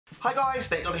Hi guys,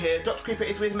 Snake Doctor here. Dr. Creeper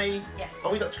is with me. Yes.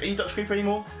 Are you Dr. Creeper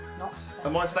anymore? Not.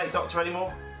 Am I Snake Doctor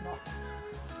anymore? Not.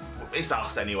 It's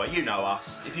us anyway, you know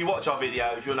us. If you watch our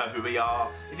videos, you'll know who we are.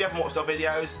 If you haven't watched our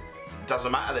videos,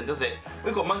 doesn't matter then, does it?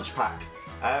 We've got Munchpak.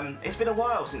 It's been a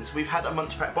while since we've had a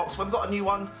Munchpak box. We've got a new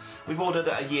one. We've ordered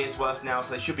a year's worth now,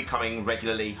 so they should be coming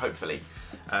regularly, hopefully.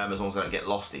 As long as they don't get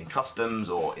lost in customs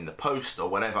or in the post or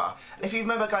whatever. And if you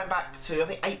remember going back to, I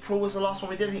think April was the last one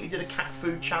we did. I think we did a cat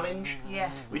food challenge. Yeah.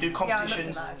 We do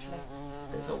competitions. Yeah, I looked at that, actually.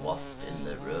 There's a wasp in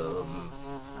the room.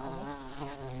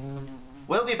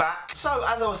 We'll be back. So,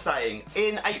 as I was saying,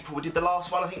 in April we did the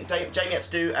last one. I think Jamie had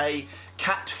to do a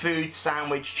cat food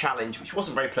sandwich challenge, which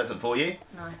wasn't very pleasant for you.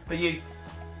 No. But you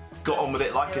got on with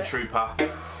it like a trooper.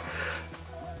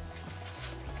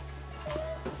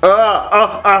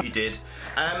 You did.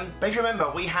 But if you remember,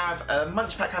 we have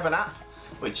Munchpak have an app,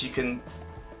 which you can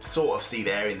sort of see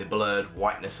there in the blurred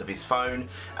whiteness of his phone.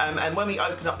 And when we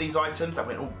open up these items, that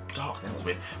went all dark. That was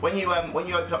weird. When you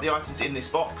open up the items in this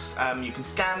box, you can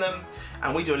scan them,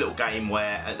 and we do a little game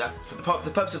where for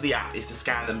the purpose of the app is to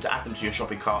scan them, to add them to your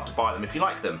shopping cart, to buy them if you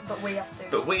like them. But we have to.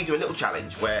 But we do a little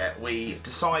challenge where we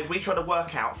try to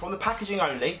work out from the packaging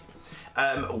only.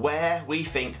 Where we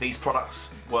think these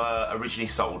products were originally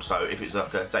sold. So if it was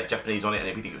like say Japanese on it and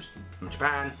everything was from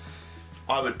Japan,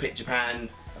 I would pick Japan.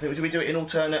 I think we do it in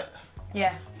alternate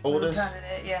orders.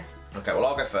 Alternate, yeah. Okay, well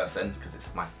I'll go first then because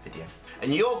it's my video.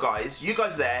 And you guys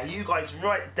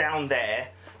right down there,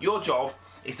 your job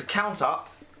is to count up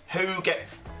who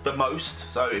gets the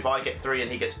most. So if I get 3 and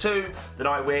he gets 2, then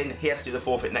I win. He has to do the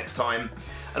forfeit next time.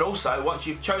 And also, once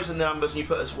you've chosen the numbers and you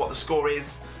put us what the score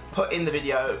is, put in the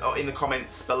video or in the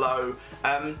comments below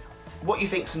what you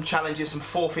think some challenges, some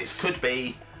forfeits could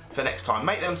be for next time.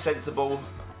 Make them sensible.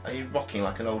 Are you rocking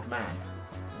like an old man?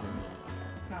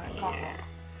 No, I can't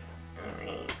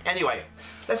rock. Anyway,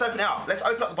 let's open it up. Let's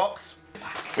open up the box.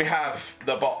 We have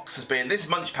the box has been, this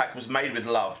Munchpak was made with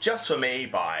love just for me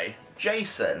by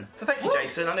Jason. So thank you,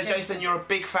 Jason. I know, Jason, you're a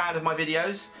big fan of my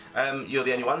videos. You're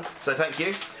the only one, so thank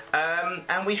you.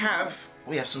 And we have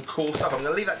some cool stuff. I'm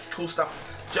going to leave that cool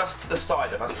stuff just to the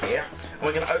side of us here. And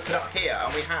we're going to open up here,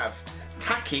 and we have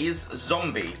Takis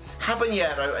Zombie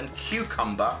Habanero and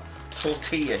Cucumber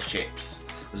Tortilla Chips.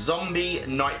 Zombie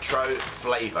Nitro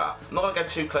flavour. I'm not going to go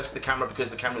too close to the camera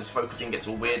because the camera's focusing, gets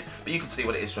all weird, but you can see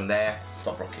what it is from there.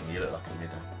 Stop rocking, you look like a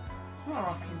weirdo. I'm not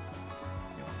rocking.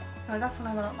 No, that's when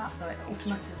I went like that though, it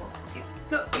automatically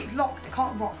rocked. Look, it's locked, it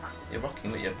can't rock. You're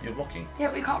rocking, look, you're rocking. Yeah,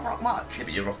 but it can't rock much. Yeah,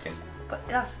 but you're rocking. But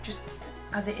that's just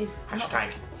as it is.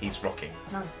 Hashtag he's rocking.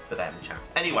 No. Put that in the chat.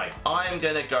 Anyway, I'm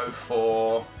going to go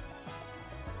for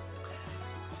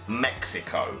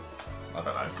Mexico. I don't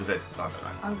know, because I don't know.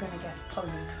 I'm going to guess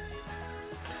Poland.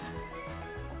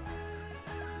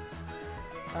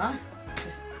 No?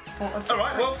 Just thought of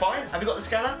Alright, well fine. Have you got the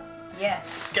scanner? Yeah.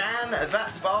 Scan that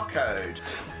barcode.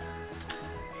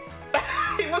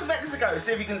 It was Mexico.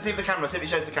 See if you can see the camera, see if it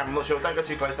shows the camera. I'm not sure. Don't go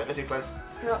too close, don't go too close.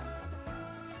 No.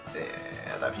 Yeah,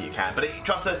 I don't think you can. But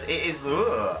trust us, it is...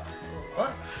 Ugh.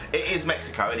 What? It is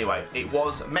Mexico anyway. It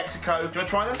was Mexico. Do you want to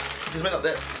try them? Because we're not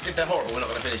there. If they're horrible, we're not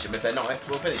going to finish them. If they're nice,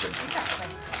 we'll finish them. Exactly.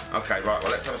 Okay, right. Well,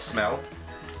 let's have a smell.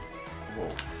 Whoa.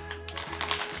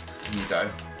 Here you go.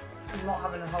 I'm not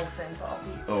having a whole thing, but I'll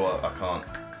be... Oh, I can't.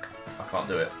 I can't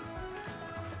do it.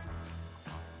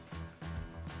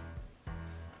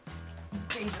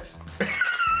 Jesus.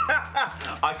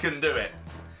 I couldn't do it.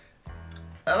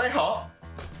 Are they hot?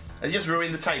 They just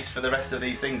ruined the taste for the rest of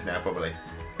these things now, probably.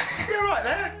 You're right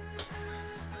there.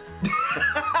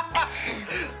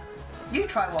 You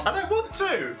try one. I don't want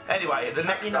to. Anyway, the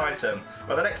next item.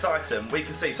 Well, the next item, we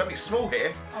can see something small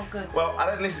here. Oh, good. Well, I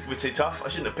don't think this is going to be too tough. I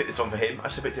shouldn't have picked this one for him. I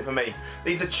should have picked it for me.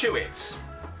 These are Chewits.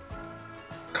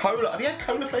 Cola. Have you had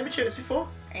cola flavoured Chewits before?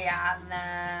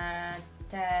 Yeah,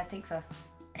 I think so.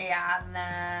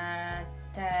 Yeah,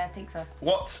 I think so.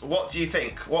 What do you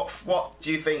think? What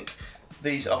do you think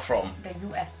these are from? The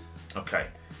US. Okay.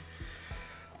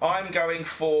 I'm going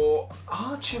for...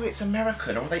 Are Chewits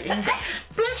American or are they English?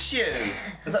 Bless you!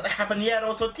 Is that the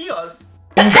habanero tortillas?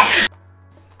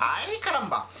 Ay,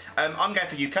 caramba! I'm going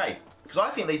for UK, because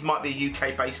I think these might be a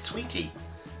UK-based sweetie.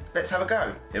 Let's have a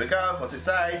go. Here we go. What's it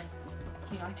say?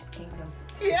 United Kingdom.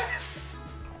 Yes!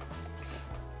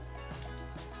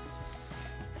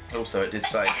 Also, it did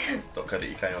say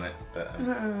 .co.uk on it, but...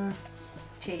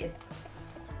 Cheated.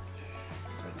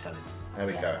 Don't tell him. There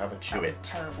we go. Have a chew it.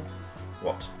 Terrible.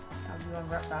 What? How do you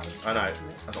unwrap that with I know.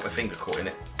 I got my finger caught in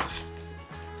it.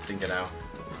 Finger now.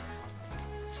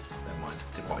 Never mind.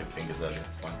 Didn't want my fingers earlier.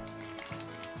 It's fine.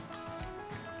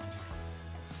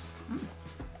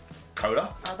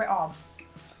 Cola? A bit odd.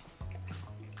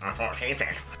 I thought she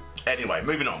said. Anyway,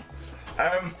 moving on.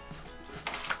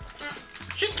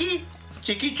 Chicky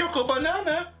choco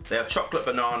banana. They are chocolate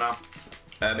banana.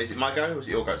 Is it my go or is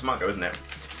it your go? It's my go, isn't it?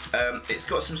 It's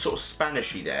got some sort of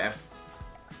Spanishy there,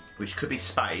 which could be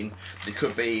Spain. It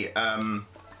could be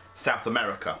South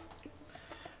America.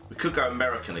 We could go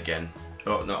American again.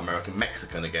 Oh, not American,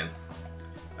 Mexican again.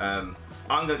 I'm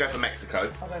going to go for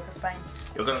Mexico. I'll go for Spain.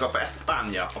 You're going to go for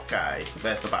España. Okay,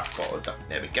 there's the barcode.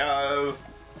 There we go.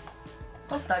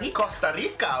 Costa Rica. Costa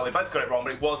Rica. We both got it wrong,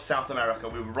 but it was South America.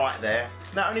 We were right there.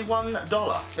 They're only $1.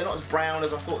 They're not as brown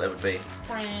as I thought they would be.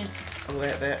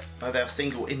 Oh, they're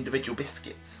single individual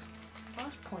biscuits.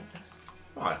 That's pointless.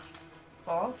 Right.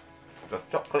 Oh. The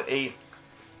chocolatey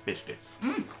biscuits.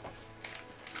 Mmm.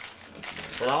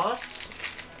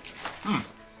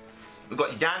 We've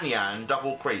got Yan Yan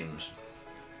double creams.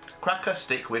 Cracker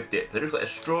stick with dip. They look like a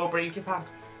strawberry. Japan.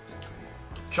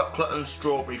 Chocolate and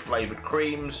strawberry flavoured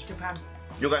creams. Japan.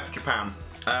 You're going for Japan.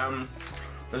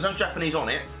 There's no Japanese on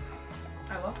it.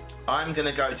 Oh well. I'm going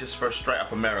to go just for a straight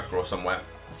up America or somewhere.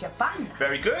 Japan.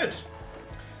 Very good.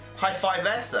 High five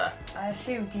there, sir. I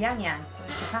assumed Yan Yan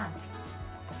was Japan.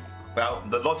 Well,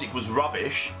 the logic was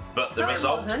rubbish, but the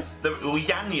result... It wasn't. Well,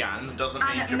 Yan Yan doesn't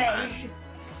mean Japan.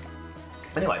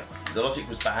 Anyway, the logic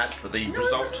was bad, but the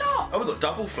result... It was not. Oh, we've got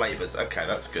double flavours. Okay,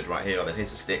 that's good. Right, here then.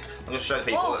 Here's a stick. I'm going to show the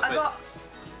people. Oh, I got...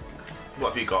 What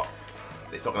have you got?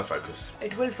 It's not going to focus.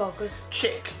 It will focus.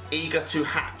 Chick, eager to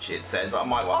hatch, it says on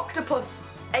my one. Octopus,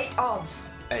 8 arms.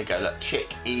 There you go, look,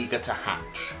 chick, eager to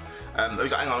hatch. We've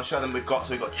got, hang on, I'll show them we've got.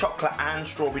 So we've got chocolate and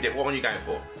strawberry dip. What one are you going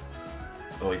for?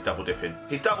 Oh, he's double dipping.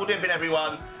 He's double dipping,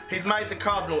 everyone. He's made the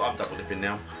cardinal. I'm double dipping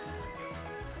now.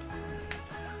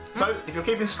 So, if you're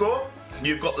keeping score,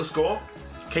 you've got the score.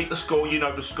 Keep the score, you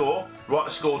know the score. Write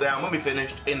the score down when we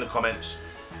finished in the comments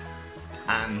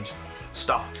and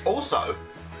stuff. Also,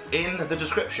 in the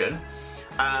description,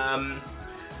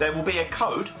 there will be a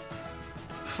code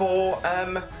for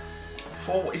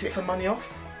is it for money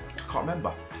off? I can't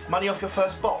remember. Money off your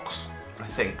first box, I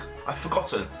think. I've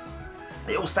forgotten.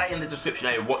 It will say in the description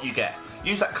area what you get.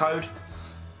 Use that code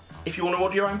if you want to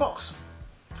order your own box.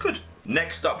 Good.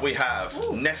 Next up we have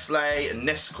Nestle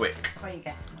Nesquik. What are you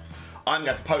guessing? I'm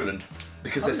going for Poland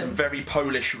because there's some very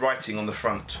Polish writing on the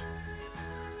front.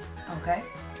 Okay.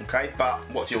 Okay, but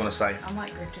what do you want to say? I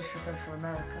might go for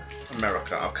America.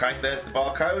 America, okay, there's the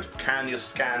barcode. Can you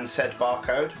scan said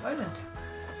barcode? Poland.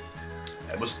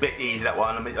 It was a bit easy, that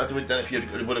one. I mean, I don't know if you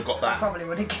would have got that. I probably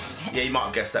would have guessed it. Yeah, you might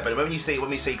have guessed that, but when we see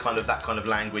kind of that kind of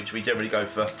language, we generally go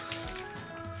for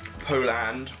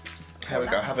Poland. Here we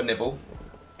go, have a nibble.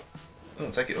 Oh,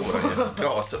 take it all over here.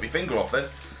 God, I took my finger off then.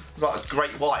 It's like a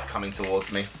great white coming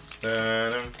towards me.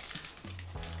 Like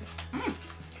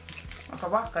a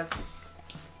waffle.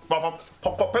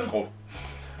 Pop pinkle.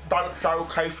 Don't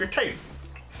showcase your teeth.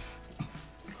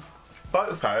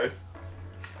 Photo.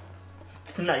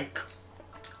 Snake.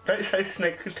 Don't say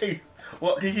snake's teeth.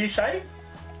 What did you say?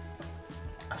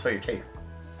 I saw your teeth.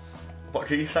 What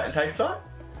did you say it tastes like?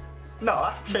 No,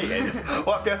 that's cheating.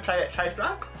 What did you say it tastes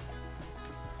like?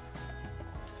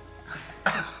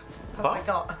 I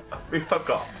forgot. We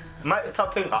forgot. Make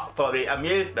something up for the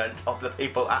amusement of the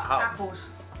people at home. Apples.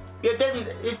 You didn't.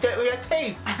 You did with your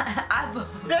teeth. Apples.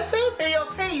 Your teeth are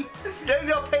your teeth. Do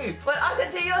your teeth. Well, I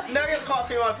can see your teeth. No, you can't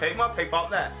see my teeth. My teeth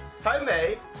aren't there. Tell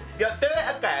me, you do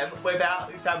it again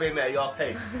without telling me your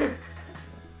teeth.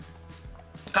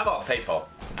 Come on, people.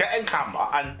 Get in camera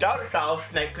and don't show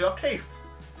Snake your teeth.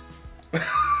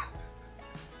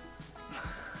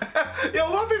 You're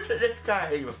rubbish at this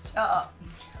game. Shut up.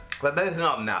 We're moving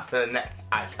on now to the next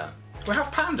item. We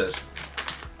have pandas.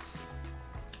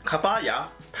 Kabaya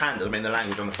pandas, I mean the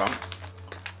language on the front.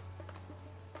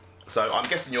 So I'm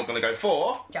guessing you're going to go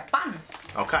for... Japan.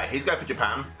 Okay, he's going for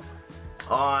Japan.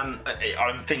 I'm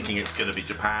thinking it's going to be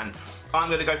Japan. I'm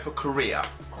going to go for Korea.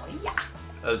 Korea.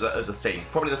 As a thing.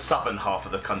 Probably the southern half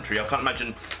of the country. I can't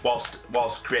imagine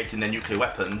whilst creating their nuclear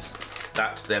weapons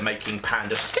that they're making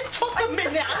pandas. It took a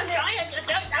minute, I'm trying to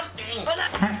do something!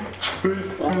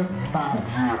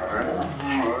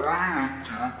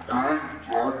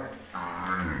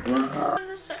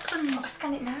 I'll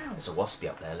scan it now. There's a waspy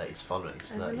up there, he's following.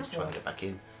 He's trying to get back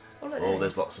in. Oh,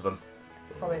 there's lots of them.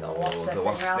 Probably got a wasp There's a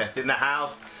wasp nest in the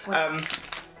house.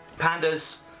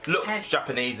 Pandas look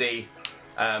Japanesey.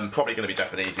 Probably going to be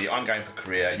Japanesey. I'm going for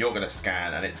Korea. You're going to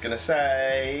scan, and it's going to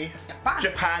say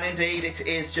Japan. Indeed, it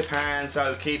is Japan.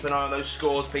 So keep an eye on those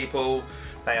scores, people.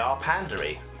 They are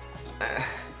pandery.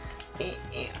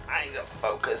 I got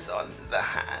focus on the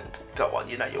hand. Go on,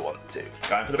 you know you want to.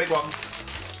 Going for the big one.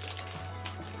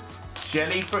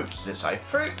 Jelly fruits, does it say?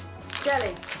 Fruit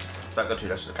jellies. Don't go too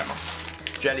close to the camera.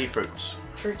 Jelly fruits.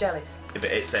 Fruit jellies. If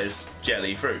it says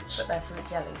jelly fruits. But they're fruit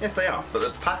jellies. Yes, they are. But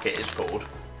the packet is called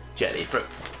jelly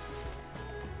fruits.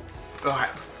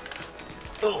 Right.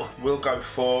 Oh, we'll go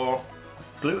for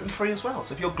gluten-free as well.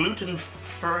 So if you're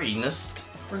gluten-freenest,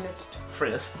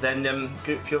 then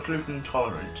if you're gluten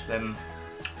tolerant, then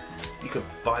you could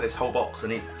buy this whole box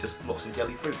and eat just lots of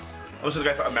jelly fruits. I'm just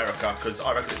gonna go for America because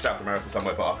I reckon it's South America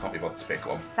somewhere, but I can't be bothered to pick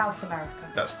one. South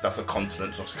America. That's a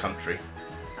continent, not a country.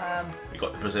 You've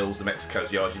got the Brazils, the Mexicos,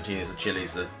 the Argentinas, the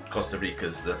Chiles, the Costa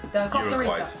Ricas, the Costa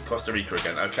Rica. Uruguays. Costa Rica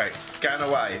again. Okay, scan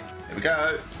away. Here we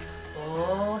go.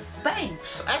 Oh, Spain.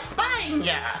 Spain,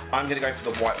 yeah. I'm gonna go for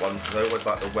the white ones because I always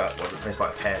like the wet ones that taste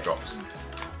like pear drops.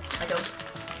 I don't.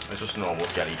 It's just normal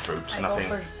jelly fruits,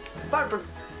 nothing. Bourbon.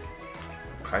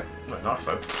 Okay, well, nice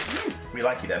though. We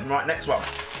like it then. Right, next one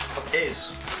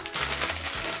is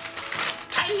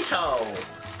Tato.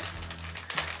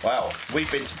 Well,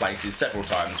 we've been to places several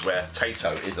times where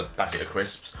Tato is a packet of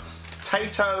crisps.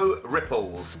 Tato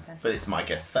Ripples, but it's my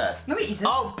guess first. No, it isn't.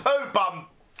 Oh, poo bum,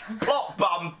 plot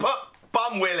bum,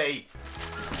 bum willy.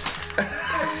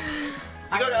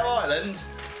 You go to Ireland?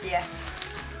 Yeah.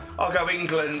 I'll go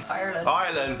England. Ireland.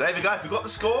 Ireland. There we go. If you got the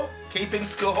score, keeping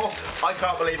score. I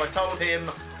can't believe I told him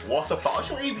what a pot.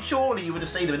 Surely you would have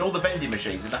seen them in all the vending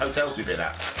machines in the hotels we've been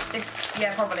at.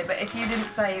 Yeah, probably. But if you didn't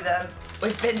say them,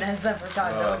 we've been there several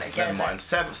times. I wouldn't get never mind.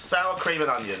 Sour cream and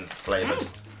onion flavoured.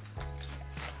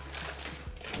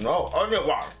 No, only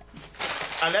one.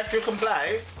 Unless you can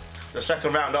play the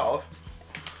second round of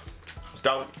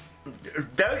Don't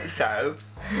so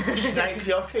snake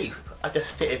your teeth. I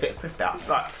just spit a bit of crisp out.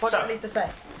 Right, what do I need to say?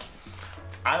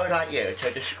 I would like you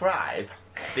to describe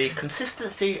the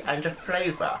consistency and the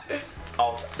flavour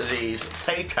of these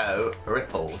Tato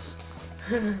Ripples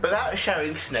without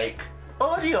showing Snake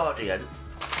or the audience.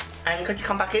 And could you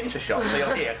come back into shot so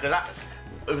you're here? Because that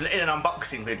was in an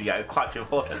unboxing video, quite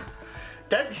important.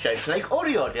 Don't show Snake or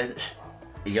the audience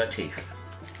your teeth.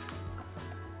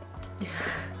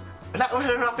 That was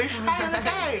a rubbish fail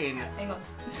again. Hang on.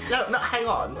 No, not hang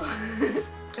on.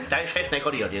 Don't show Snake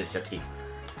or the audience your teeth.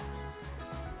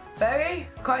 Very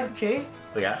crunchy.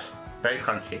 Yes, very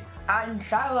crunchy. And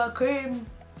sour cream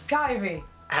chivy.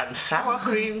 And sour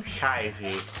cream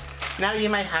chivy. Now you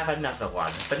may have another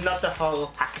one, but not the whole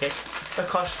packet,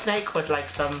 because Snake would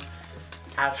like them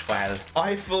as well.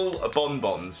 Eiffel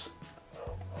bonbons.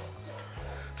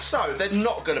 So, they're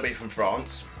not going to be from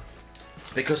France,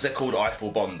 because they're called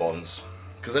Eiffel bonbons.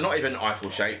 Because they're not even Eiffel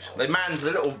shaped. The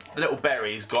little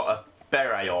berry's got a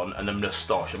beret on and a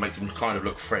moustache. It makes them kind of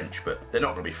look French, but they're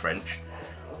not going to be French.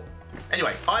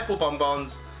 Anyway, Eiffel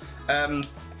bonbons.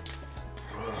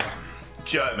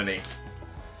 Germany.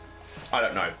 I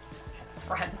don't know.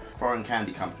 Foreign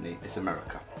candy company. It's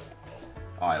America.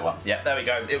 Iowa. Yeah, there we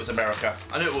go. It was America.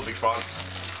 I knew it would be France.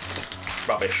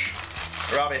 Rubbish.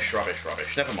 Rubbish, rubbish,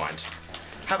 rubbish. Never mind.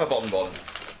 Have a bonbon.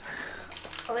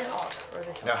 Are they hard? Or are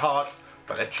they soft? They're hard,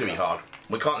 but they're chewy hard.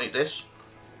 We can't eat this.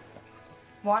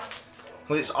 Why?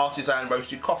 Well, it's artisan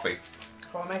roasted coffee.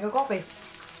 I'll make a coffee.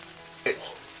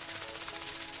 It's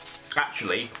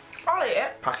actually I'll eat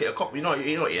it. packet of coffee. You know what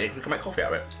you need? We can make coffee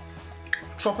out of it.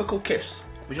 Tropical Kiss.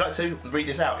 Would you like to read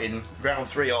this out in round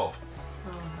 3 of?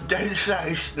 Don't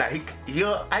say Snake,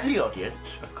 you're and the audience,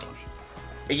 of course,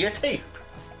 in your teeth.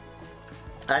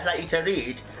 I'd like you to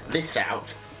read this out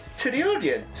to the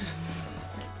audience.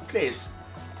 Please.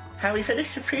 Have we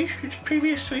finished the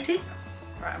previous, sweetie?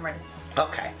 Right, I'm ready.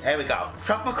 Okay, here we go.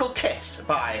 Tropical Kiss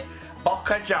by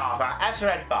Boca Java, as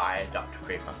read by Dr.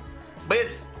 Creeper.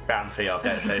 With round 3 of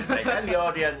Don't Say Snake and the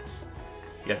audience,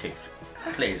 your teeth.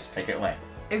 Please, take it away.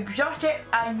 Exotic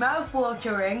and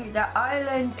mouth-watering, the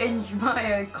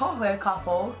island-inspired coffee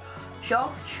couple,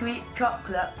 soft sweet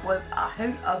chocolate with a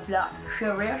hint of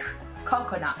luxurious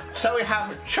coconut. So we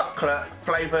have chocolate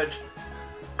flavoured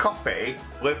coffee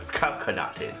with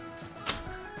coconut in.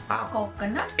 Wow.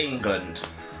 Coconut? England.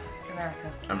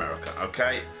 America. America,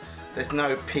 okay. There's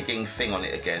no pigging thing on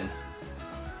it again.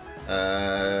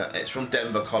 It's from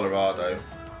Denver, Colorado.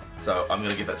 So I'm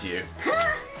going to give that to you.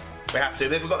 We have to.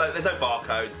 There's no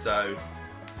barcode, so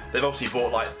they've obviously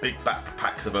bought like big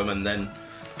backpacks of them, and then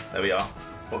there we are.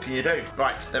 What can you do?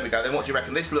 Right, there we go. Then what do you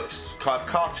reckon? This looks kind of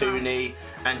cartoony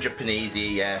and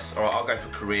Japanesey, yes. All right, I'll go for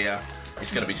Korea.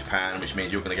 It's going to be Japan, which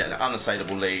means you're going to get an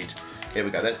unassailable lead. Here we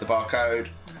go. There's the barcode.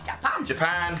 Japan.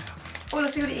 Japan. Oh,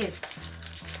 let's see what it is.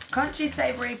 Crunchy,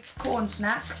 savoury corn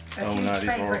snack. Oh no, these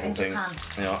are horrible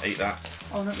things. Yeah, I'll eat that.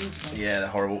 Oh, not these. Yeah, they're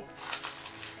horrible.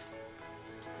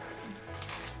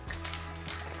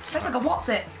 Looks like a what's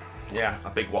it? Yeah, a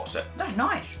big what's it. That's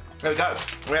nice. There we go.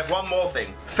 We have one more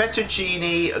thing.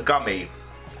 Fettuccine gummy.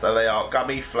 So they are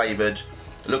gummy flavoured.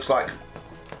 It looks like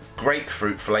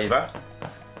grapefruit flavour.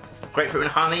 Grapefruit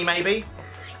and honey, maybe.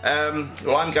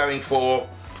 Well, I'm going for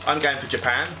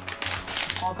Japan.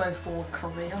 I'll go for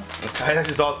Korea. Okay, this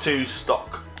is our 2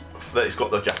 stock. But it's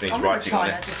got the Japanese writing on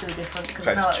it. Just do different.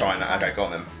 Okay, no, China. Okay, go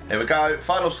on then. Here we go.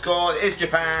 Final score is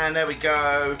Japan. There we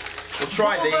go. We'll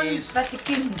try these.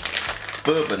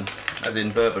 Bourbon, as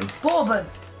in bourbon. Bourbon.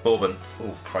 Bourbon.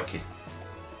 Oh, crikey.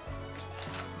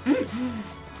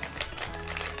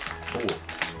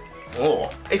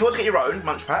 Oh. If you want to get your own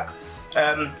Munchpak,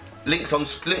 links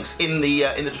in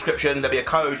the description. There'll be a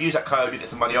code. Use that code. You get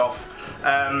some money off.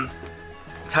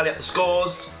 Tally up the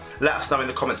scores. Let us know in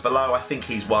the comments below. I think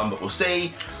he's won, but we'll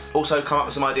see. Also, come up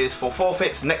with some ideas for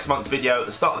forfeits. Next month's video, at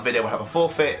the start of the video, we'll have a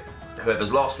forfeit.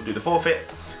 Whoever's lost will do the forfeit.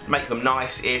 Make them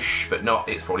nice-ish, but not,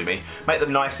 it's probably me. Make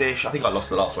them nice-ish. I think I lost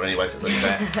the last one anyway, so it's really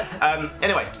fair.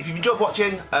 Anyway, if you've enjoyed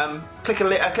watching, click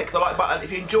the like button.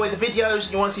 If you enjoy the videos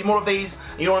and you want to see more of these,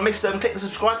 and you don't want to miss them, click the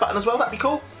subscribe button as well, that'd be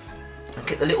cool. And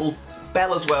click the little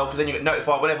bell as well, because then you get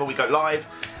notified whenever we go live.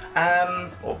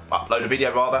 Or upload a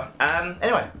video rather.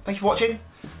 Anyway, thank you for watching.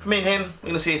 From me and him, we're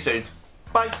going to see you soon.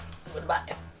 Bye.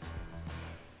 Goodbye.